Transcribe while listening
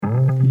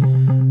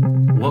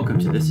Welcome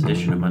to this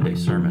edition of Monday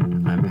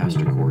Sermon. I'm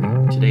Pastor Corey.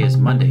 Today is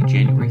Monday,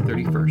 January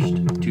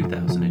 31st,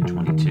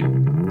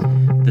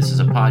 2022. This is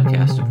a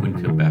podcast of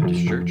Winfield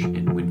Baptist Church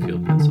in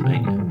Winfield,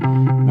 Pennsylvania.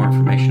 More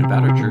information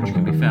about our church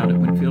can be found at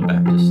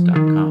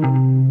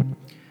winfieldbaptist.com.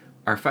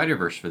 Our fighter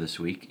verse for this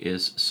week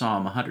is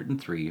Psalm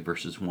 103,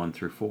 verses 1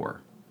 through 4.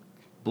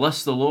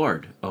 Bless the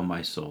Lord, O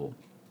my soul,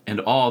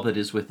 and all that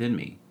is within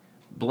me.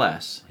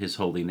 Bless his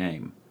holy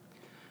name.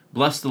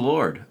 Bless the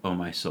Lord, O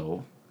my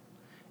soul,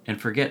 and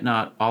forget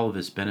not all of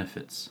his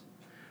benefits,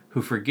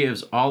 who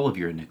forgives all of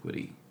your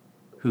iniquity,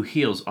 who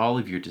heals all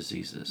of your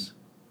diseases,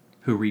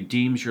 who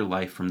redeems your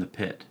life from the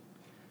pit,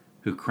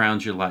 who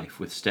crowns your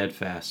life with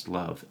steadfast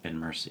love and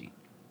mercy.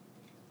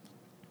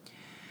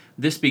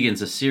 This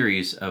begins a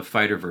series of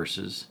fighter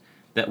verses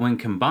that, when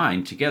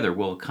combined together,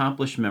 will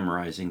accomplish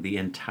memorizing the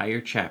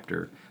entire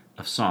chapter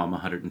of Psalm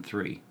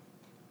 103.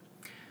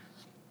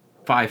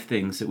 5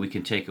 things that we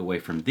can take away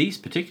from these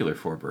particular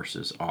 4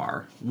 verses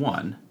are: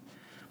 1.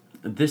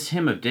 This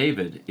hymn of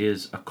David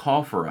is a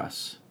call for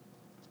us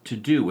to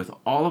do with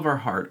all of our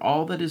heart,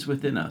 all that is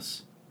within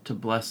us, to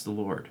bless the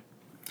Lord.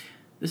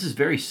 This is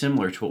very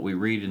similar to what we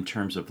read in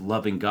terms of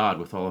loving God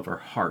with all of our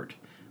heart,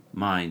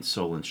 mind,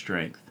 soul, and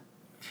strength.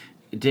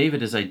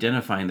 David is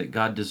identifying that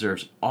God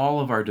deserves all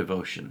of our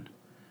devotion,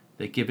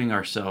 that giving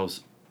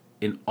ourselves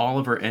in all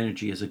of our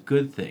energy is a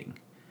good thing.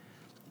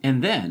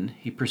 And then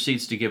he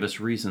proceeds to give us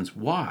reasons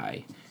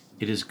why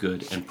it is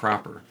good and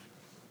proper.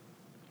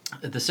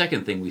 The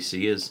second thing we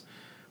see is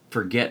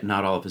forget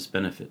not all of his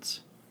benefits.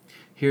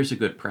 Here's a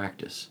good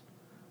practice.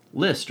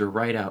 List or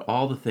write out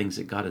all the things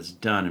that God has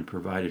done and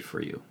provided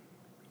for you.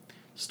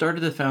 Start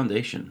at the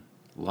foundation: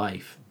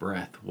 life,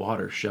 breath,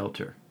 water,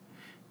 shelter,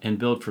 and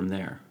build from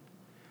there.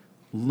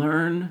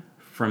 Learn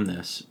from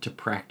this to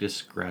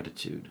practice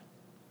gratitude.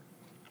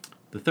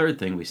 The third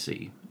thing we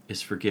see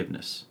is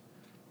forgiveness.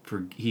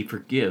 He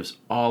forgives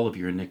all of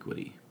your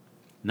iniquity.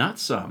 Not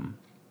some,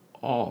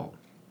 all.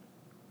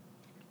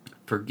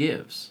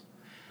 Forgives.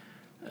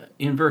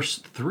 In verse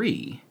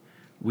 3,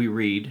 we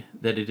read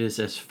that it is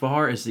as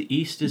far as the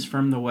east is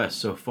from the west,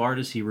 so far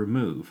does he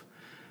remove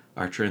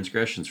our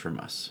transgressions from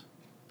us.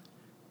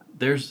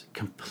 There's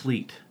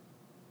complete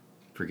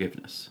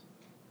forgiveness.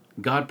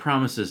 God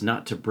promises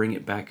not to bring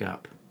it back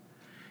up.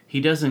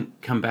 He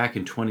doesn't come back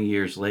in 20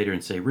 years later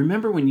and say,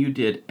 remember when you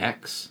did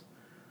X?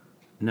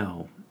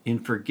 No. In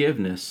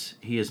forgiveness,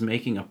 he is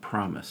making a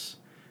promise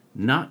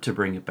not to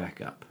bring it back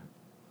up.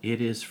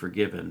 It is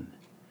forgiven.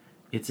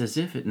 It's as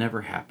if it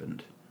never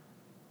happened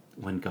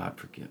when God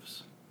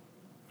forgives.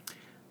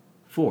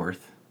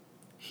 Fourth,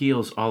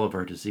 heals all of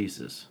our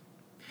diseases.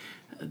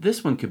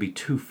 This one could be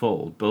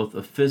twofold, both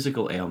of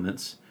physical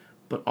ailments,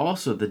 but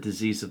also the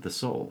disease of the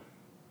soul.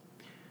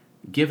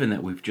 Given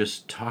that we've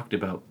just talked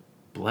about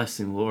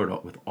blessing the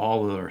Lord with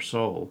all of our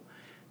soul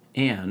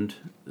and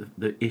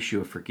the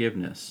issue of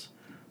forgiveness,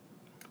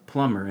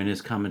 Plummer in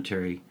his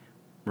commentary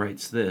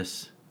writes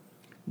this: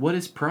 what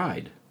is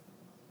pride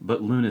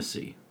but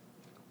lunacy?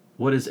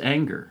 What is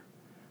anger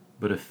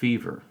but a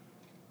fever?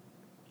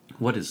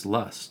 What is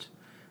lust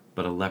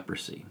but a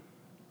leprosy?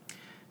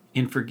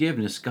 In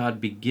forgiveness,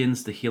 God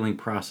begins the healing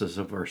process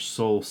of our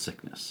soul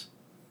sickness,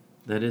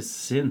 that is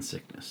sin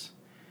sickness,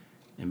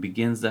 and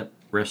begins that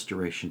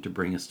restoration to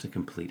bring us to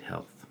complete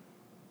health.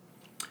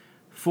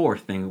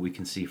 Fourth thing that we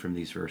can see from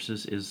these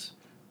verses is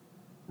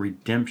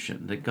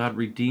redemption, that God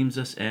redeems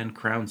us and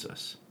crowns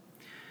us.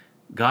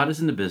 God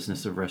is in the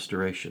business of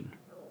restoration.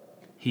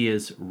 He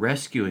is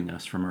rescuing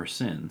us from our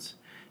sins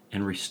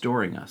and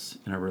restoring us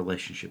in our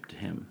relationship to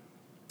him.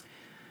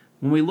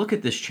 When we look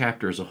at this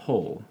chapter as a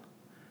whole,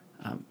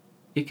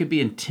 it could be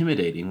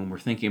intimidating when we're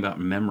thinking about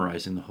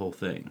memorizing the whole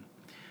thing.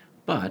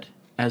 But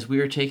as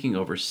we are taking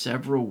over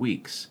several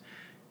weeks,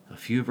 a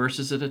few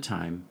verses at a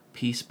time,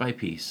 piece by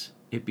piece,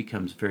 it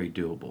becomes very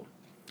doable.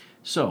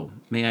 So,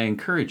 may I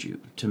encourage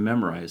you to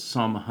memorize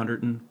Psalm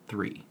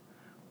 103,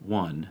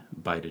 one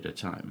bite at a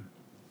time.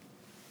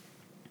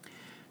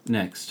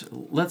 Next,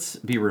 let's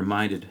be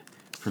reminded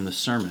from the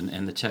sermon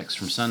and the text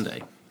from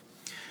Sunday.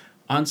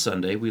 On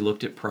Sunday, we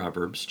looked at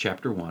Proverbs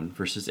chapter 1,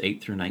 verses 8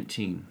 through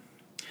 19.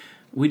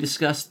 We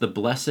discussed the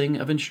blessing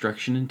of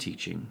instruction and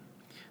teaching,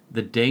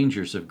 the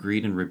dangers of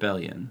greed and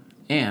rebellion,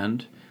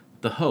 and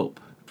the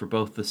hope for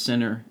both the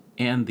sinner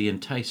and the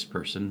enticed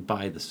person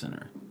by the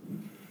sinner.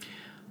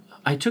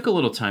 I took a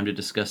little time to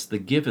discuss the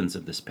givens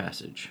of this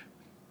passage,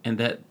 and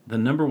that the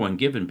number one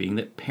given being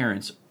that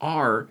parents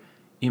are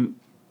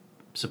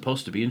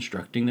supposed to be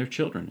instructing their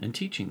children and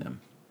teaching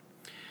them.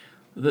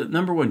 The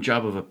number one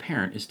job of a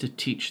parent is to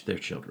teach their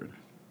children.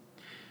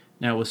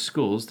 Now, with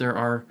schools, there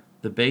are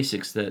the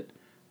basics that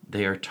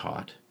they are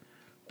taught,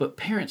 but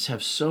parents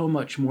have so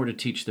much more to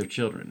teach their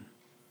children.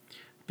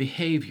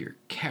 Behavior,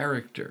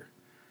 character,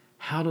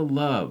 how to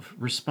love,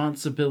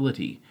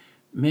 responsibility,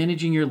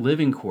 managing your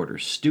living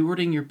quarters,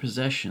 stewarding your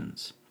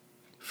possessions,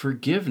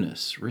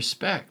 forgiveness,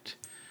 respect,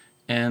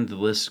 and the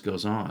list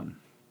goes on.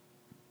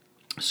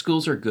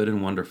 Schools are good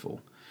and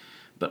wonderful,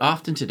 but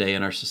often today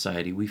in our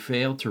society we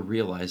fail to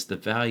realize the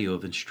value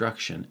of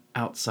instruction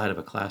outside of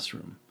a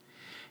classroom.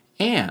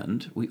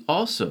 And we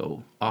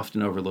also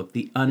often overlook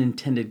the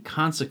unintended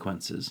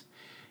consequences,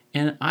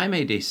 and I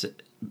may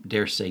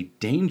dare say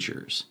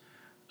dangers,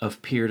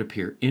 of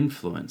peer-to-peer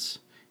influence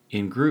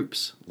in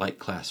groups like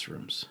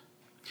classrooms.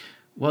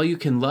 While you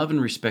can love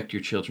and respect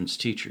your children's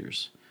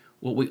teachers,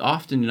 what we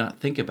often do not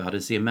think about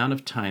is the amount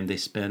of time they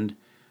spend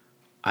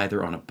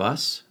either on a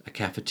bus, a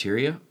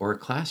cafeteria, or a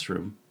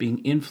classroom being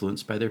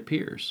influenced by their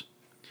peers.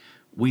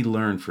 We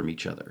learn from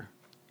each other.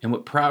 And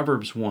what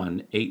Proverbs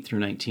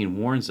 1:8-19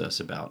 warns us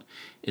about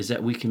is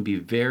that we can be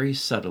very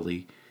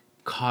subtly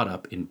caught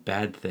up in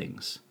bad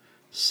things,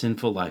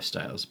 sinful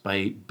lifestyles,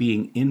 by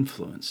being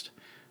influenced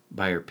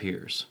by our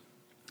peers.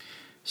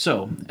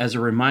 So, as a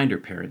reminder,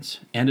 parents,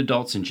 and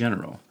adults in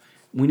general,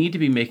 we need to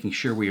be making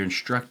sure we are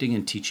instructing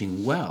and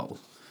teaching well,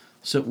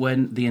 so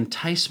when the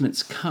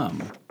enticements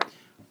come,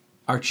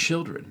 our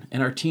children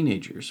and our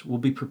teenagers will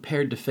be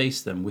prepared to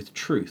face them with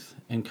truth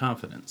and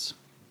confidence.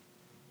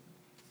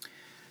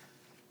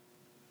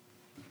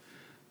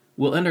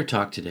 We'll end our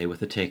talk today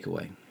with a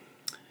takeaway.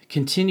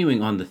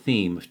 Continuing on the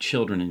theme of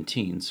children and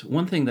teens,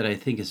 one thing that I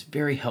think is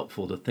very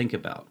helpful to think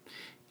about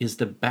is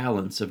the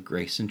balance of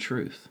grace and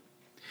truth.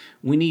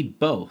 We need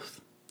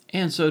both,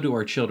 and so do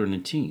our children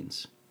and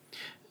teens.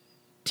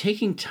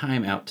 Taking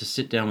time out to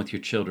sit down with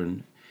your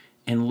children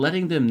and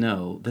letting them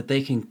know that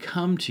they can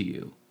come to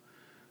you,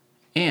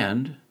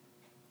 and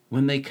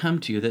when they come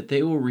to you, that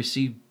they will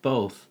receive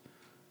both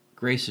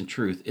grace and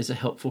truth, is a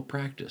helpful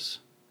practice.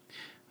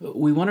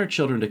 We want our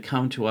children to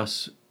come to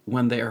us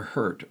when they are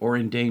hurt or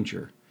in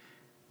danger,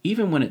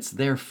 even when it's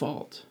their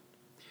fault.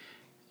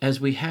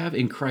 As we have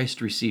in Christ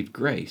received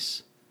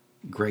grace,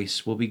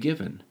 grace will be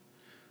given.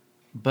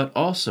 But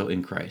also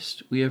in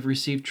Christ we have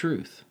received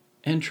truth,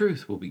 and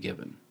truth will be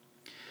given.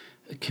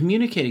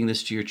 Communicating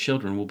this to your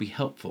children will be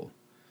helpful.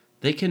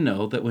 They can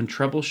know that when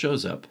trouble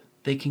shows up,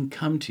 they can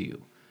come to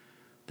you.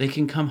 They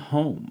can come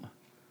home.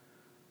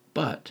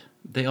 But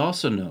they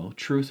also know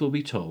truth will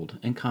be told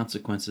and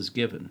consequences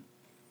given.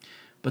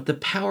 But the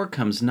power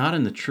comes not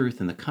in the truth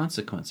and the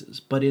consequences,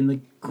 but in the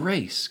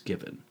grace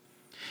given.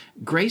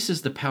 Grace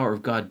is the power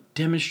of God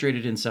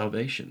demonstrated in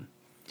salvation.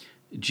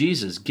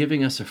 Jesus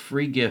giving us a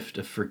free gift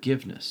of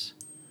forgiveness.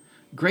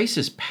 Grace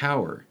is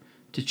power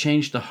to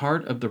change the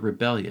heart of the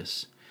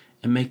rebellious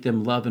and make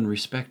them love and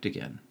respect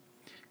again.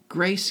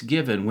 Grace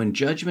given when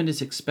judgment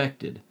is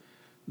expected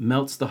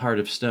melts the heart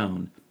of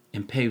stone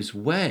and paves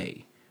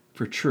way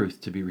for truth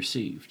to be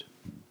received.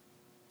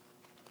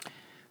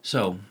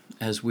 So,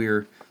 as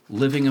we're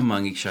living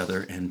among each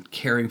other and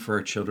caring for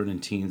our children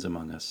and teens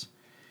among us,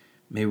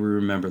 may we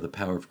remember the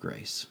power of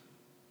grace.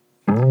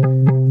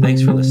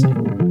 Thanks for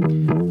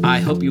listening. I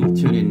hope you will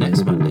tune in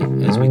next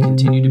Monday as we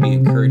continue to be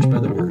encouraged by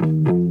the Word.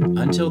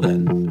 Until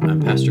then,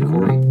 I'm Pastor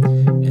Corey,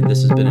 and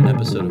this has been an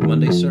episode of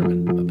Monday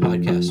Sermon, a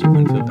podcast of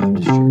Winfield Baptist.